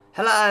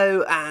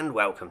Hello and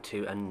welcome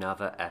to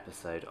another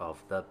episode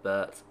of the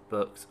Bert's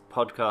Books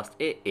podcast.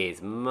 It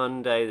is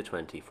Monday the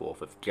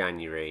 24th of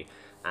January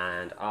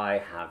and I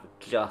have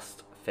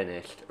just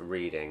finished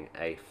reading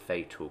A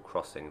Fatal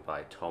Crossing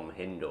by Tom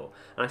Hindle.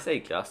 And I say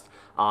just,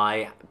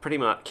 I pretty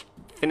much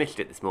finished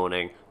it this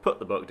morning, put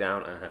the book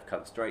down and have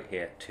come straight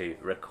here to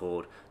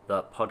record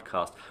the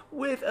podcast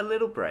with a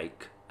little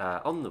break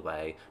on the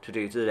way to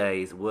do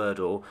today's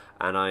Wordle,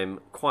 and I'm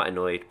quite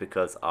annoyed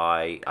because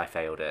I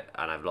failed it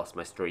and I've lost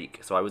my streak.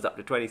 So I was up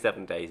to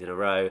 27 days in a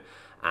row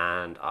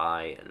and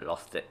I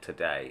lost it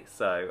today.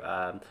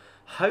 So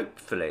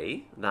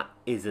hopefully that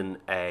isn't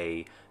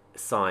a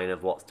sign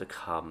of what's to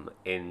come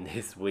in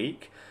this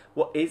week.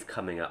 What is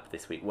coming up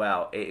this week?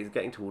 Well, it is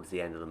getting towards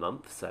the end of the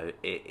month, so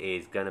it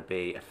is going to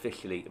be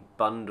officially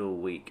bundle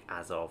week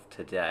as of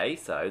today.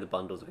 So the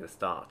bundles are going to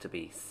start to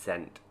be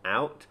sent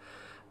out.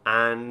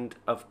 And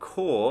of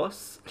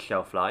course,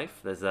 Shelf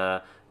Life.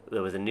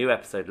 There was a new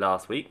episode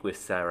last week with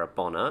Sarah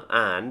Bonner,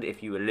 and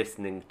if you were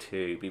listening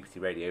to BBC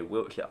Radio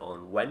Wiltshire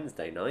on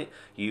Wednesday night,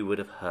 you would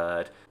have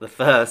heard the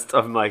first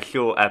of my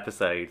short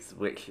episodes,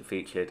 which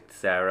featured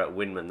Sarah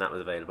Winman. That was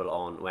available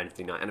on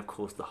Wednesday night, and of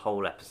course, the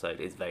whole episode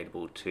is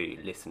available to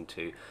listen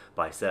to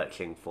by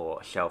searching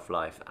for Shelf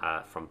Life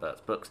from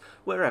Bert's Books,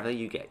 wherever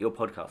you get your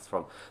podcasts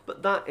from.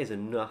 But that is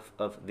enough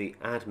of the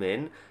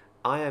admin.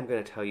 I am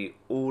going to tell you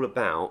all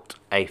about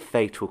A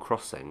Fatal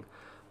Crossing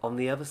on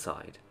the other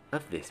side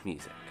of this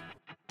music.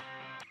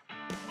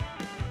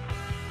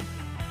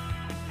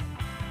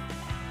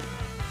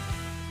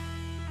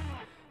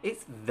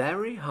 It's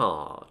very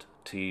hard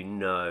to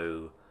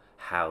know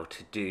how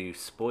to do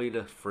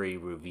spoiler-free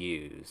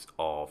reviews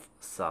of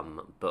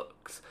some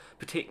books,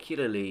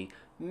 particularly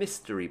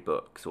mystery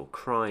books or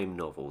crime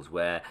novels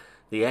where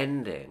the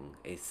ending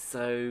is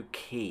so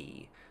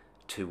key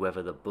to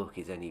whether the book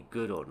is any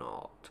good or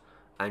not.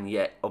 And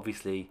yet,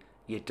 obviously,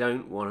 you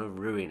don't want to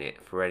ruin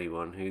it for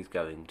anyone who's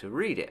going to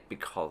read it,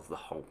 because the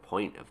whole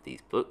point of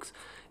these books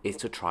is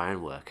to try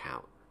and work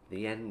out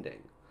the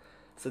ending.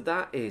 So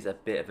that is a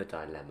bit of a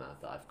dilemma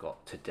that I've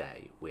got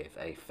today with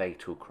A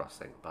Fatal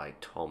Crossing by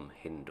Tom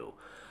Hindle.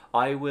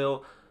 I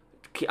will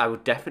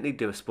definitely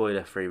do a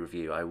spoiler-free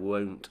review. I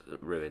won't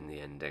ruin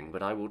the ending,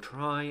 but I will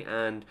try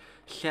and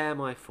share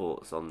my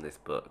thoughts on this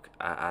book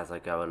as I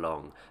go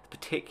along,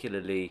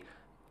 particularly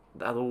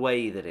the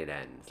way that it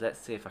ends. Let's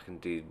see if I can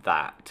do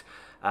that.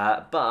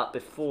 But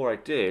before I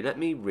do, let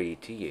me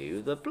read to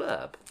you the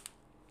blurb.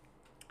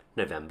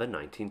 November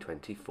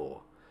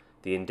 1924.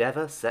 The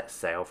Endeavour sets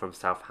sail from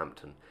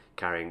Southampton,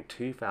 carrying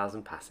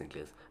 2,000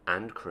 passengers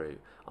and crew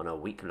on a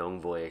week-long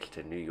voyage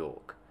to New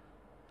York.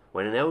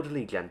 When an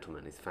elderly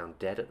gentleman is found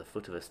dead at the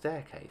foot of a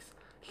staircase,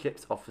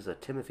 ship's officer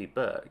Timothy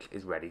Birch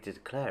is ready to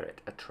declare it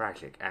a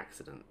tragic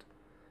accident.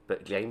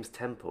 But James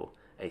Temple,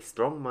 a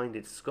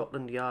strong-minded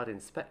Scotland Yard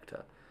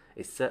inspector,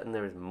 is certain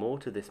there is more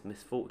to this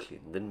misfortune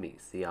than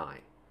meets the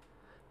eye.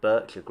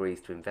 Birch agrees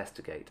to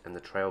investigate, and the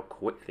trail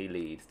quickly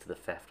leads to the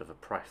theft of a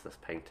priceless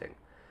painting.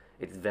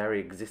 Its very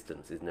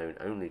existence is known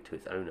only to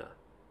its owner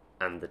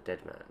and the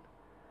dead man.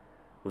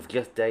 With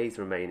just days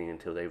remaining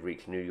until they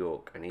reach New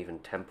York, and even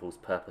Temple's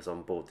purpose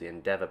on board the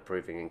Endeavour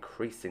proving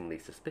increasingly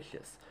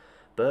suspicious,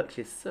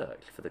 Birch's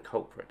search for the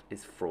culprit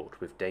is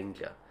fraught with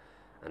danger,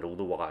 and all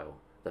the while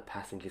the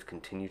passengers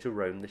continue to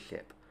roam the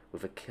ship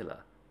with a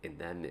killer in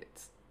their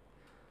midst.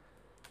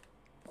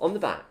 On the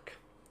back,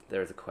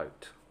 there is a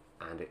quote,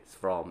 and it's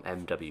from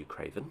M.W.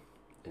 Craven,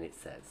 and it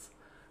says,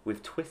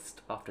 "With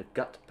twist after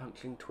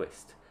gut-punching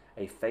twist,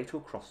 A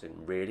Fatal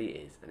Crossing really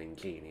is an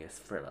ingenious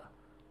thriller.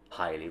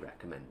 Highly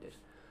recommended."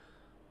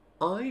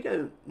 I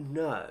don't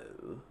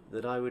know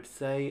that I would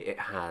say it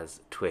has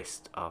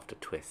twist after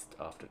twist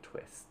after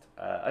twist.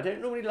 I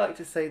don't normally like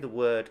to say the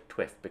word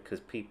twist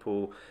because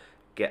people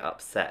get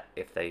upset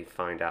if they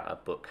find out a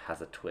book has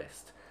a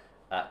twist.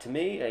 To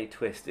me, a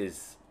twist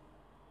is...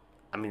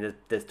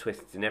 there's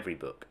twists in every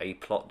book. A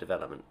plot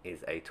development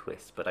is a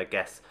twist. But I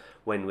guess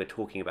when we're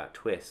talking about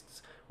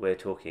twists, we're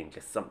talking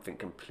just something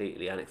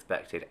completely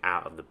unexpected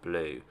out of the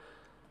blue.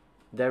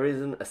 There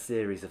isn't a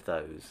series of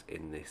those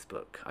in this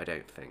book, I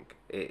don't think.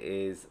 It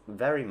is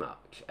very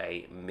much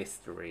a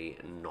mystery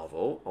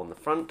novel. On the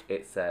front,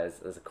 it says,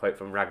 there's a quote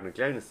from Ragnar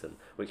Jonasson,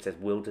 which says,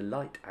 "Will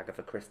delight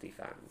Agatha Christie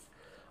fans."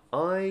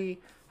 I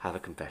have a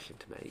confession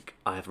to make.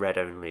 I have read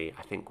only,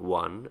 I think,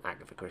 one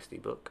Agatha Christie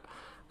book.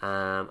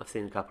 I've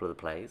seen a couple of the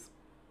plays,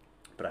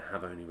 but I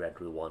have only read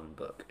the one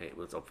book. It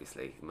was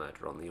obviously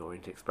Murder on the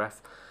Orient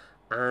Express,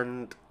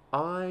 and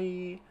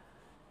I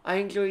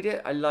enjoyed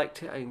it. I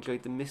liked it. I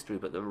enjoyed the mystery,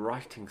 but the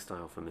writing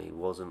style for me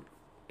wasn't.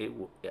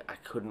 I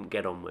couldn't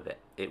get on with it.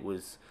 It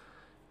was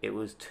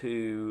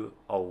too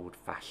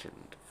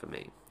old-fashioned for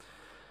me.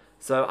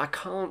 So I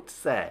can't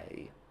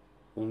say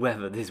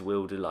whether this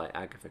will delight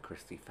Agatha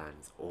Christie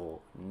fans or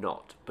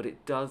not, but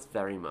it does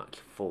very much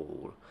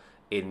fall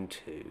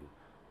into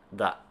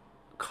that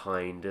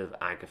kind of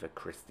Agatha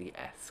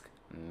Christie-esque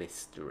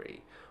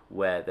mystery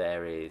where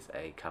there is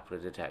a couple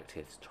of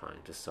detectives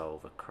trying to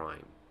solve a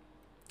crime.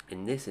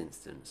 In this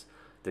instance,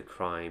 the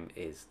crime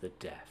is the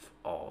death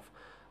of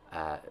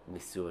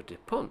Monsieur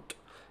Dupont,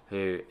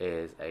 who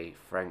is a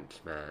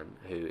Frenchman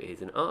who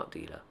is an art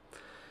dealer.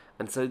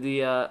 And so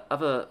the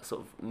other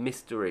sort of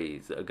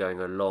mysteries that are going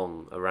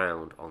along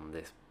around on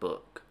this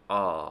book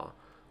are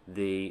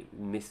the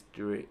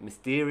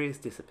mysterious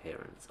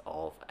disappearance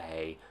of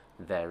a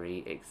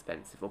very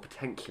expensive, or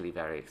potentially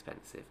very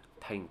expensive,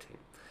 painting.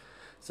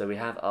 So we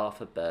have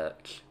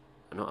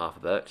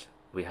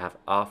we have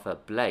Arthur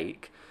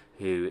Blake,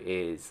 who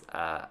is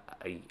an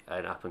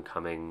up and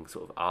coming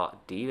sort of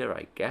art dealer,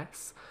 I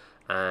guess,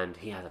 and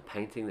he has a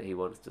painting that he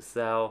wants to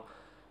sell.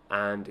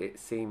 And it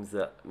seems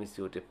that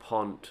Monsieur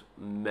Dupont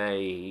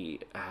may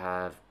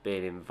have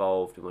been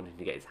involved in wanting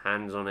to get his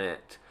hands on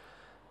it,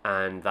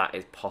 and that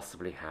is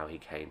possibly how he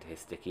came to his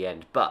sticky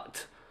end.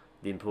 But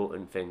the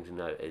important thing to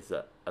note is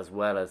that, as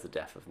well as the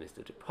death of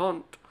Mr.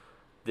 Dupont,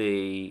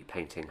 the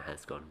painting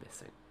has gone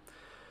missing.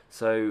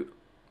 So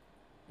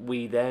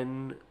we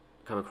then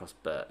come across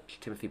Birch,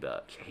 Timothy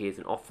Birch. He is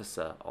an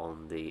officer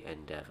on the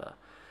Endeavour.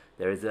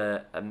 There is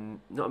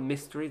not a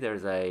mystery, there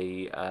is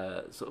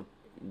a sort of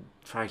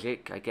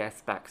tragic, I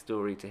guess,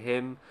 backstory to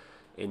him,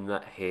 in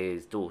that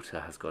his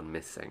daughter has gone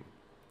missing,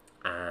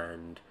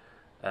 and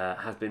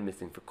has been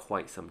missing for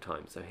quite some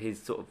time. So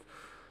his sort of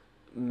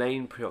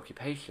main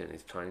preoccupation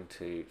is trying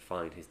to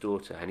find his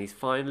daughter, and he's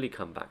finally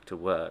come back to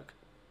work,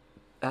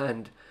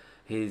 and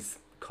his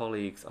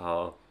colleagues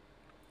are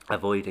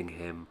avoiding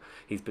him.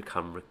 He's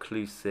become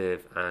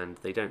reclusive, and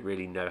they don't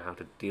really know how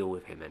to deal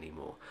with him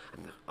anymore.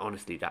 And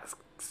honestly, that's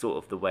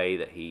sort of the way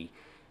that he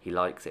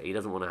likes it. He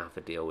doesn't want to have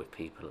to deal with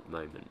people at the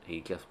moment.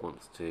 He just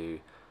wants to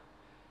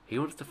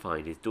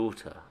find his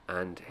daughter,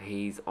 and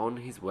he's on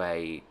his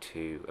way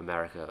to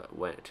America,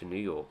 to New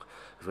York,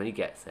 because when he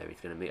gets there, he's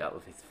going to meet up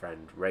with his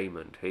friend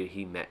Raymond, who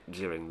he met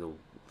during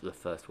the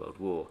First World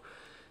War,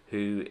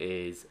 who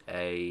is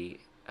he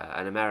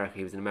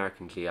was an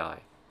American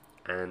GI,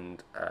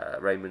 and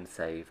Raymond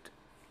saved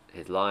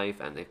his life,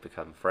 and they've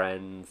become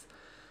friends,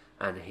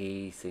 and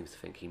he seems to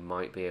think he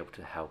might be able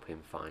to help him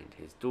find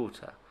his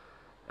daughter.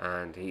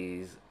 And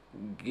he's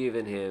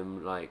given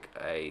him like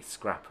a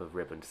scrap of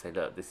ribbon to say,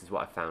 look, this is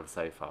what I found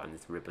so far, and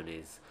this ribbon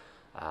is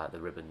the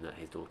ribbon that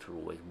his daughter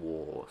always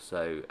wore.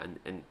 So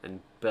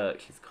and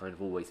Birch is kind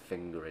of always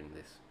fingering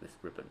this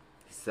ribbon.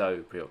 He's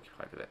so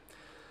preoccupied with it.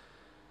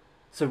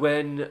 So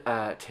when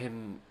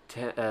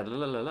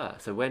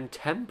so when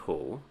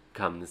Temple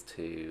comes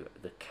to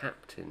the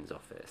captain's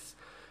office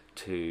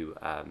to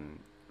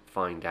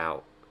find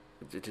out,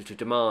 to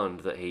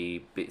demand that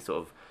he sort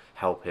of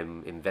help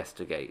him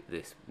investigate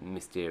this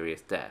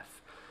mysterious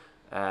death,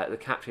 the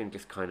captain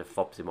just kind of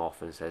fobs him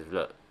off and says,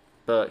 look,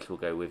 Birch will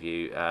go with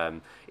you.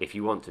 If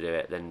you want to do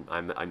it, then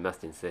I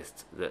must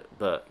insist that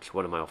Birch,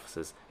 one of my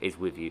officers, is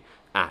with you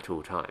at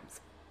all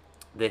times.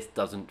 This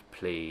doesn't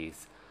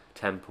please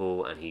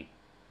Temple, and he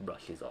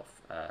rushes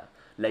off.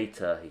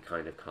 Later, he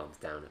kind of calms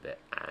down a bit,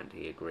 and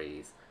he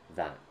agrees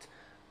that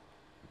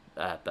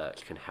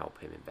Birch can help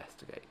him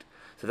investigate.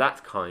 So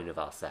that's kind of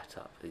our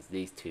setup, is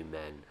these two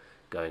men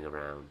going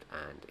around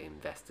and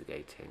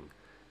investigating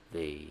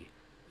the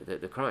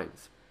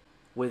crimes.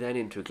 We're then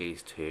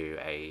introduced to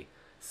a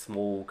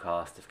small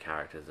cast of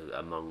characters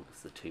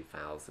amongst the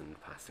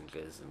 2,000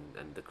 passengers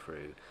and the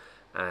crew,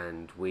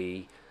 and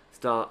we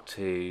start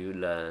to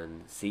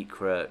learn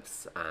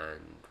secrets,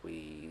 and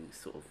we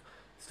sort of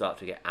start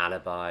to get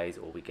alibis,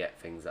 or we get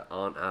things that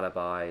aren't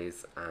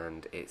alibis,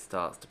 and it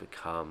starts to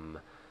become,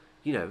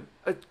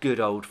 a good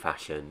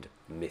old-fashioned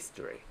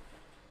mystery.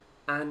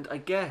 And I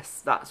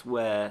guess that's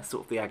where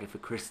sort of the Agatha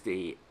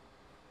Christie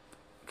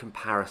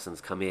comparisons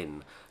come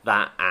in,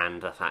 that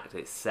and the fact that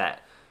it's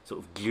set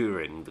sort of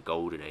during the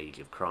golden age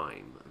of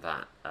crime,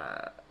 that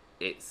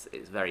it's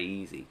very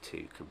easy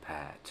to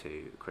compare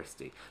to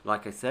Christie.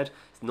 Like I said,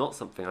 it's not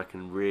something I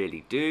can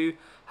really do,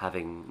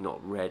 having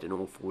not read an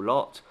awful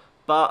lot,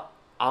 but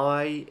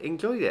I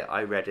enjoyed it.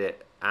 I read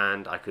it,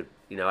 and I could,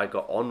 I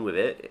got on with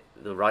it.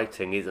 The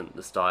writing isn't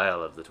the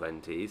style of the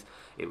 20s.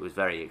 It was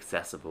very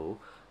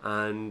accessible,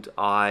 and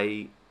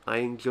I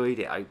enjoyed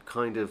it. I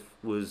kind of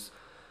was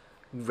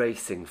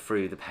racing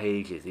through the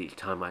pages each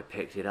time I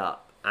picked it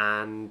up,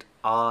 but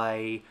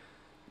I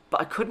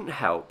couldn't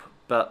help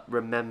but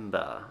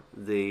remember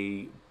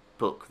the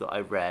book that I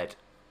read,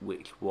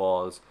 which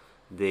was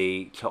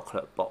the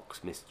Chocolate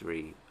Box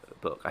Mystery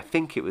book. I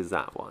think it was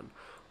that one,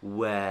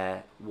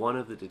 where one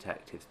of the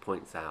detectives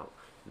points out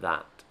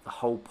that the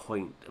whole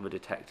point of a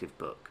detective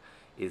book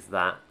is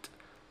that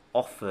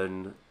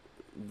often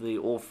the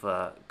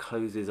author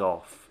closes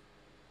off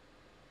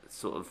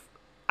sort of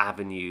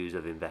avenues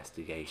of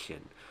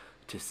investigation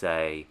to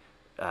say,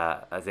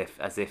 as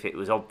if it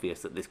was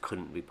obvious that this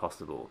couldn't be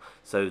possible,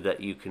 so that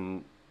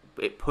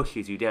it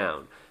pushes you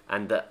down,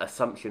 and that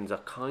assumptions are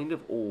kind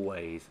of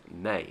always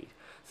made.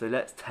 So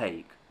let's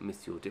take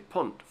Monsieur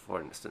Dupont,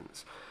 for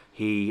instance.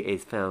 He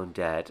is found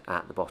dead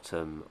at the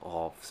bottom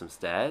of some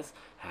stairs,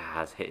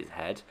 has hit his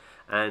head,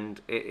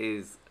 and it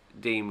is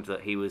deemed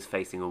that he was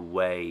facing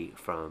away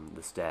from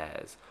the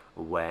stairs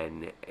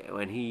when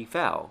he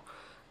fell.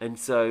 And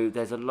so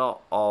there's a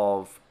lot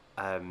of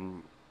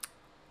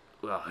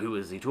well, who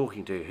was he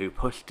talking to? Who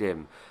pushed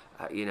him?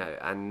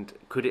 And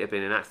could it have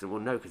been an accident?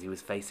 Well, no, because he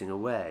was facing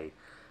away.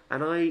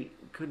 And I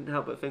couldn't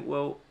help but think,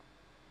 well,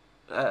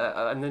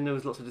 and then there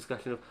was lots of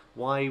discussion of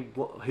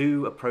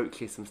who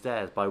approaches some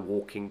stairs by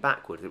walking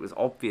backwards. It was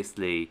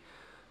obviously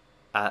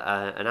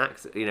an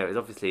accident. It was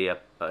obviously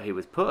he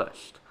was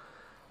pushed,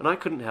 and I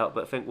couldn't help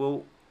but think,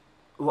 well,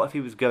 what if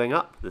he was going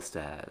up the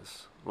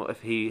stairs? What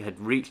if he had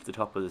reached the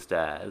top of the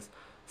stairs,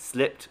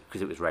 slipped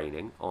because it was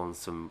raining on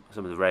some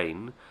of the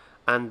rain,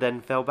 and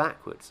then fell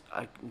backwards?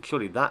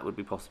 Surely that would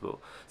be possible.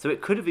 So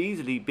it could have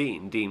easily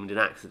been deemed an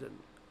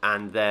accident,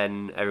 and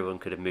then everyone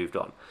could have moved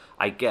on.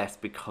 I guess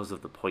because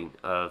of the point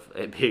of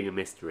it being a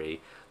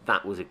mystery,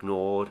 that was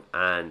ignored,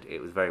 and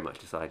it was very much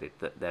decided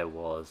that there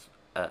was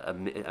a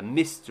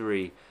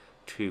mystery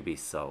to be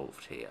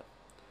solved here.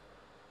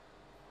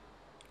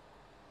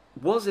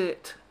 Was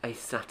it a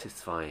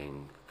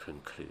satisfying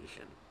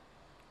conclusion?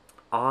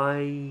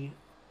 I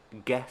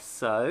guess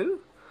so.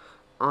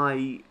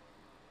 I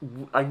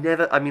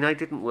never, I mean, I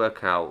didn't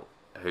work out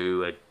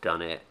who had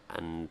done it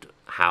and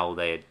how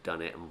they had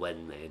done it and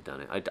when they had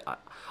done it.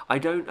 I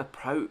don't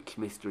approach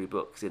mystery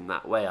books in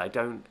that way. I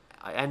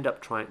end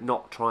up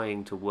not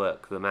trying to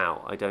work them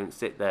out. I don't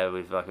sit there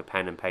with like a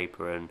pen and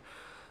paper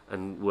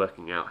and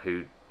working out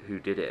who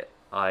did it.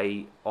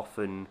 I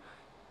often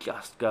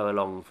just go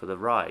along for the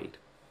ride.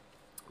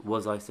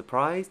 Was I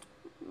surprised?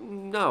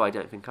 No, I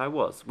don't think I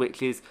was.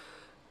 Which is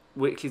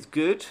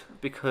good,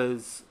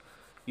 because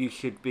you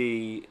should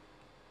be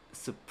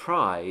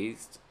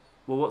surprised.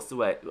 Well, what's the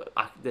way?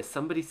 There's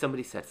somebody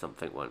said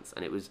something once,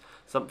 and it was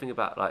something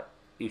about like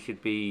you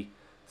should be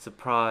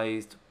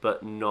surprised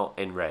but not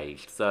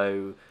enraged.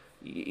 So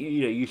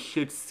you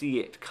should see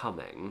it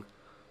coming,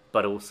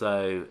 but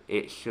also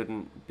it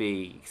shouldn't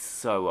be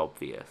so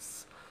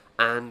obvious.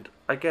 And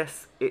I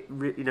guess it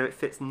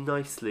fits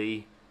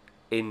nicely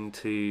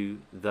into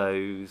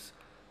those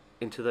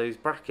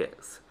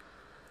brackets.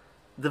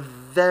 The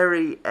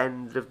very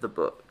end of the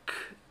book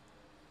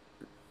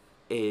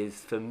is,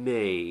 for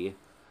me,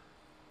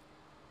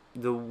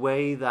 the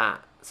way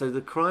that, so the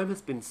crime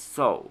has been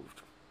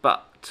solved,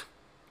 but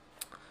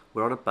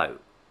we're on a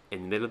boat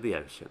in the middle of the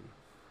ocean,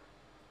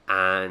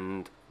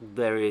 and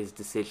there is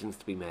decisions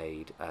to be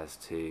made as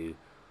to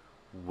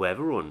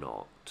whether or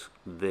not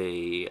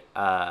the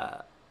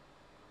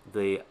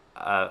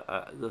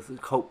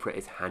culprit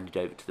is handed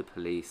over to the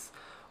police,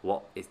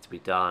 what is to be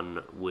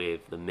done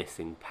with the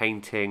missing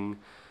painting,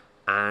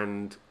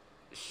 and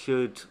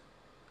should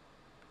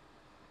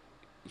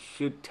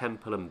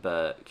Temple and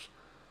Birch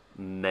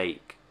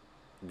make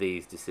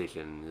these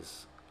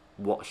decisions?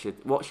 What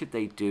should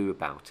they do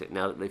about it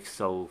now that they've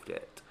solved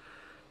it?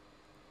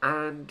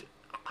 And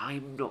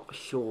I'm not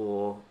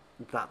sure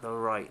that the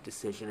right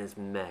decision is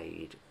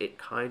made. It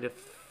kind of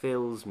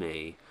fills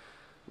me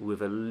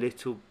with a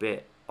little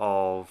bit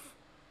of,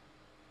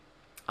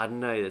 I don't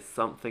know, there's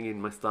something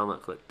in my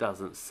stomach that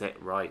doesn't sit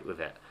right with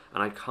it.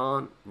 And I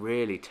can't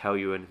really tell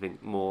you anything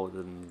more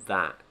than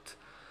that.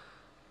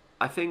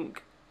 I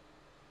think,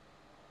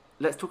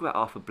 let's talk about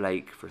Arthur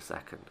Blake for a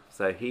second.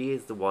 So he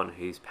is the one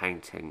whose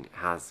painting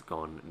has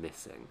gone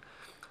missing.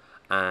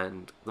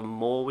 And the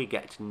more we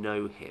get to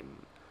know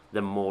him,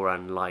 the more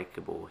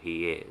unlikable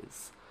he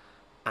is.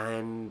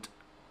 And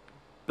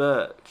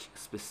Birch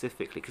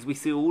specifically, because we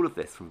see all of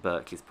this from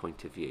Birch's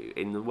point of view,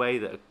 in the way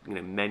that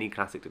many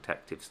classic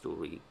detective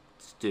stories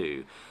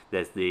do.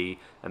 There's the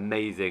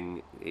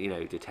amazing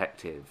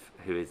detective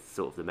who is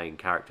sort of the main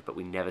character, but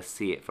we never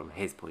see it from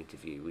his point of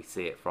view. We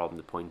see it from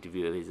the point of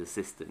view of his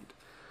assistant,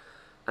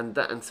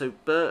 and so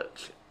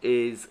Birch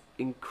is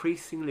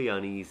increasingly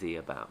uneasy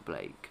about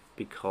Blake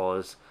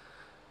because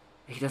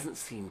he doesn't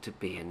seem to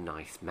be a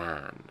nice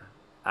man.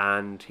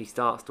 And he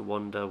starts to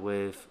wonder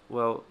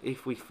well,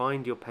 if we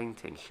find your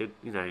painting,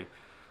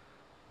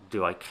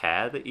 do I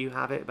care that you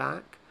have it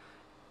back?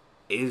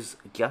 Is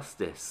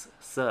justice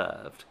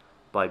served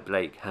by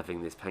Blake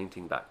having this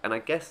painting back? And I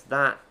guess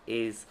that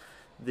is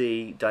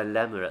the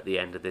dilemma at the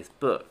end of this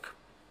book.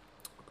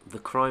 The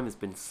crime has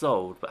been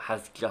solved, but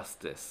has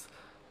justice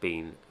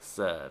been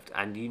served?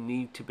 And you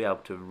need to be able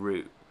to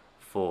root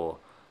for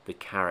the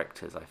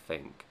characters, I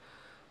think.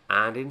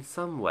 And in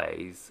some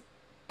ways,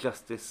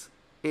 justice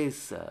is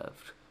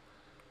served.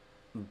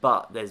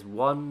 But there's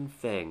one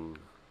thing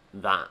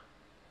that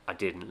I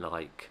didn't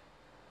like,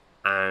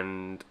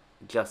 and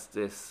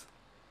justice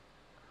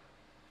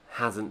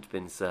hasn't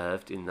been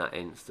served in that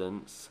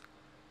instance,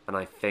 and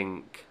I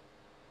think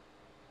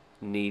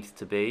needs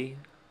to be.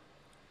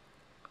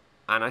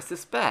 And I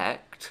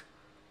suspect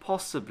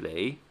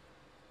possibly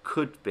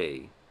could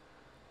be.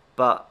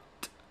 But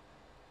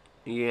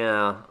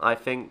yeah, I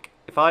think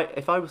if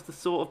I was the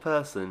sort of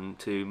person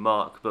to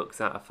mark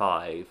books out of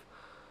 5,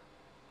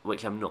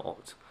 which I'm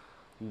not,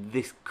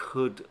 this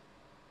could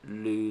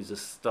lose a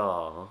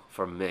star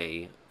from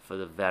me for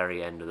the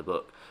very end of the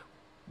book.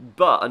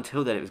 But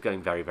until then, it was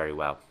going very, very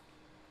well.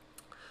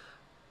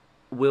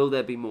 Will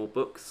there be more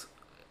books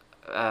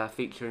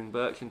featuring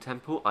Birch and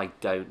Temple? I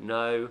don't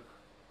know.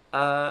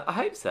 I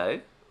hope so.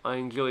 I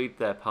enjoyed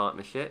their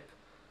partnership.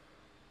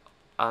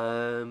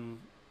 Tom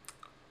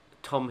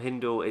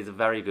Hindle is a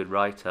very good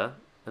writer,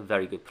 a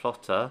very good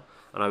plotter,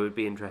 and I would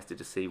be interested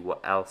to see what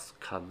else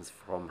comes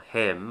from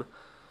him.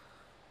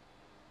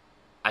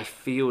 I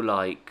feel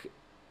like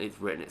it's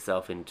written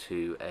itself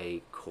into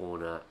a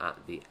corner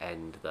at the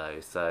end, though,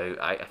 so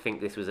I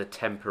think this was a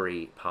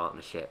temporary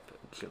partnership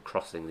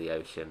crossing the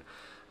ocean,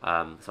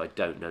 so I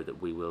don't know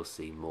that we will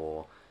see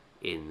more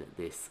in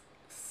this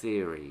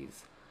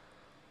series.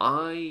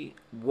 I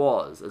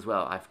was, as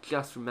well, I've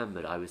just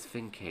remembered, I was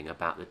thinking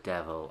about the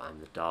Devil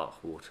and the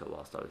Dark Water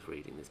whilst I was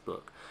reading this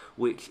book,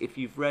 which, if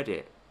you've read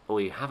it,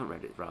 or you haven't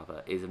read it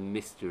rather, is a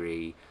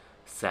mystery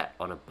set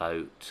on a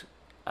boat,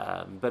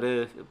 but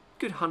a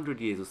good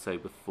 100 years or so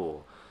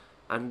before.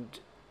 And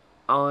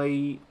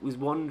I was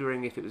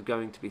wondering if it was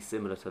going to be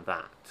similar to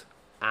that.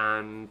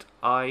 And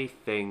I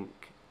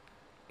think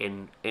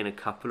in a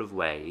couple of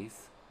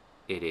ways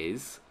it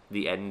is.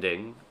 The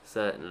ending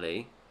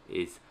certainly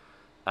is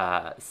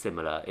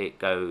similar. It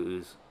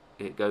goes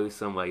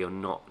somewhere you're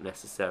not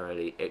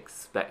necessarily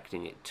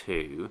expecting it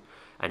to,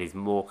 and is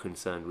more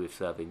concerned with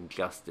serving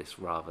justice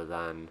rather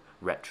than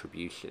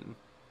retribution.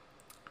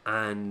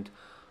 But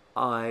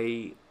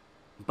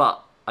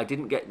I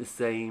didn't get the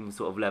same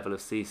sort of level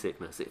of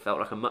seasickness. It felt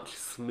like a much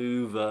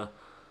smoother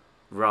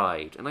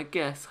ride. And I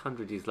guess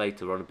 100 years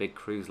later, we're on a big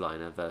cruise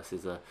liner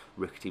versus a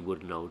rickety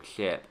wooden old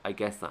ship. I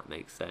guess that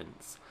makes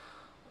sense.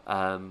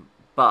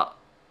 But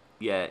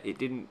yeah, it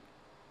didn't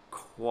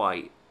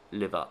quite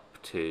live up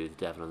to The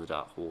Devil and the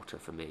Dark Water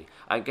for me.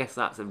 I guess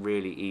that's a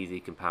really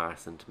easy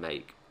comparison to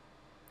make.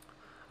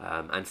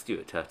 And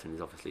Stuart Turton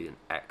is obviously an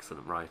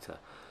excellent writer.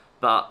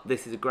 But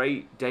this is a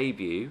great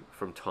debut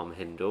from Tom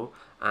Hindle,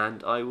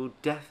 and I will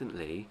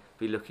definitely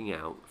be looking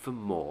out for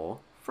more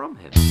from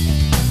him.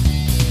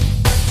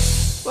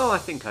 Well, I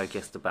think I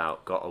just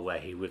about got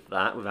away with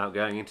that without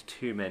going into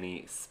too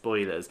many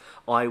spoilers.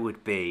 I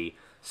would be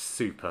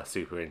super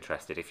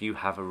interested. If you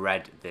have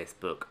read this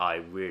book, I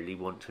really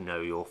want to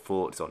know your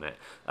thoughts on it.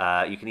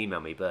 You can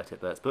email me,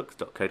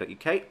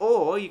 bert@bertsbooks.co.uk,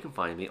 or you can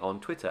find me on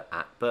Twitter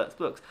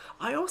 @bertsbooks.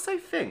 I also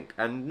think,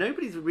 and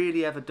nobody's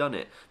really ever done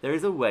it, there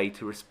is a way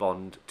to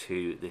respond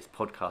to this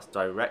podcast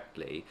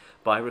directly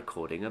by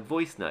recording a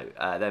voice note.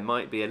 There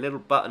might be a little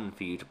button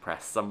for you to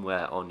press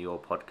somewhere on your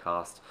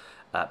podcast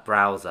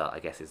browser, I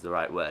guess is the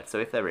right word. So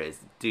if there is,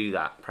 do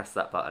that, press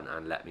that button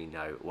and let me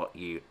know what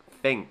you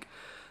think.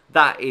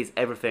 That is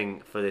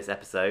everything for this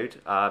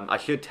episode. I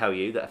should tell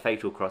you that A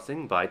Fatal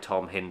Crossing by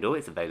Tom Hindle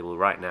is available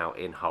right now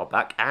in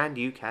hardback, and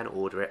you can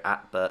order it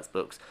at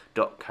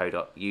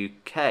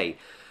bertsbooks.co.uk.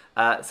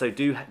 So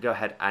do go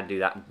ahead and do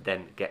that, and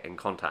then get in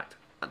contact.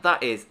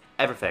 That is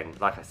everything,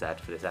 like I said,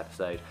 for this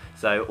episode.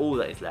 So all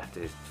that is left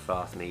is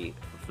for me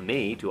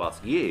to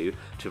ask you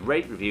to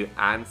rate, review,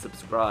 and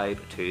subscribe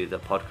to the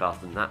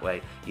podcast, and that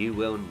way you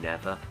will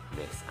never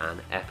miss an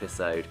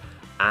episode.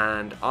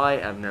 And I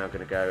am now going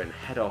to go and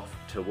head off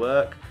to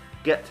work,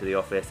 get to the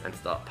office, and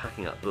start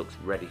packing up books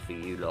ready for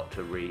you lot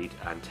to read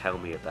and tell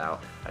me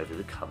about over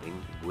the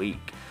coming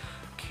week.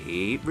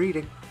 Keep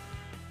reading.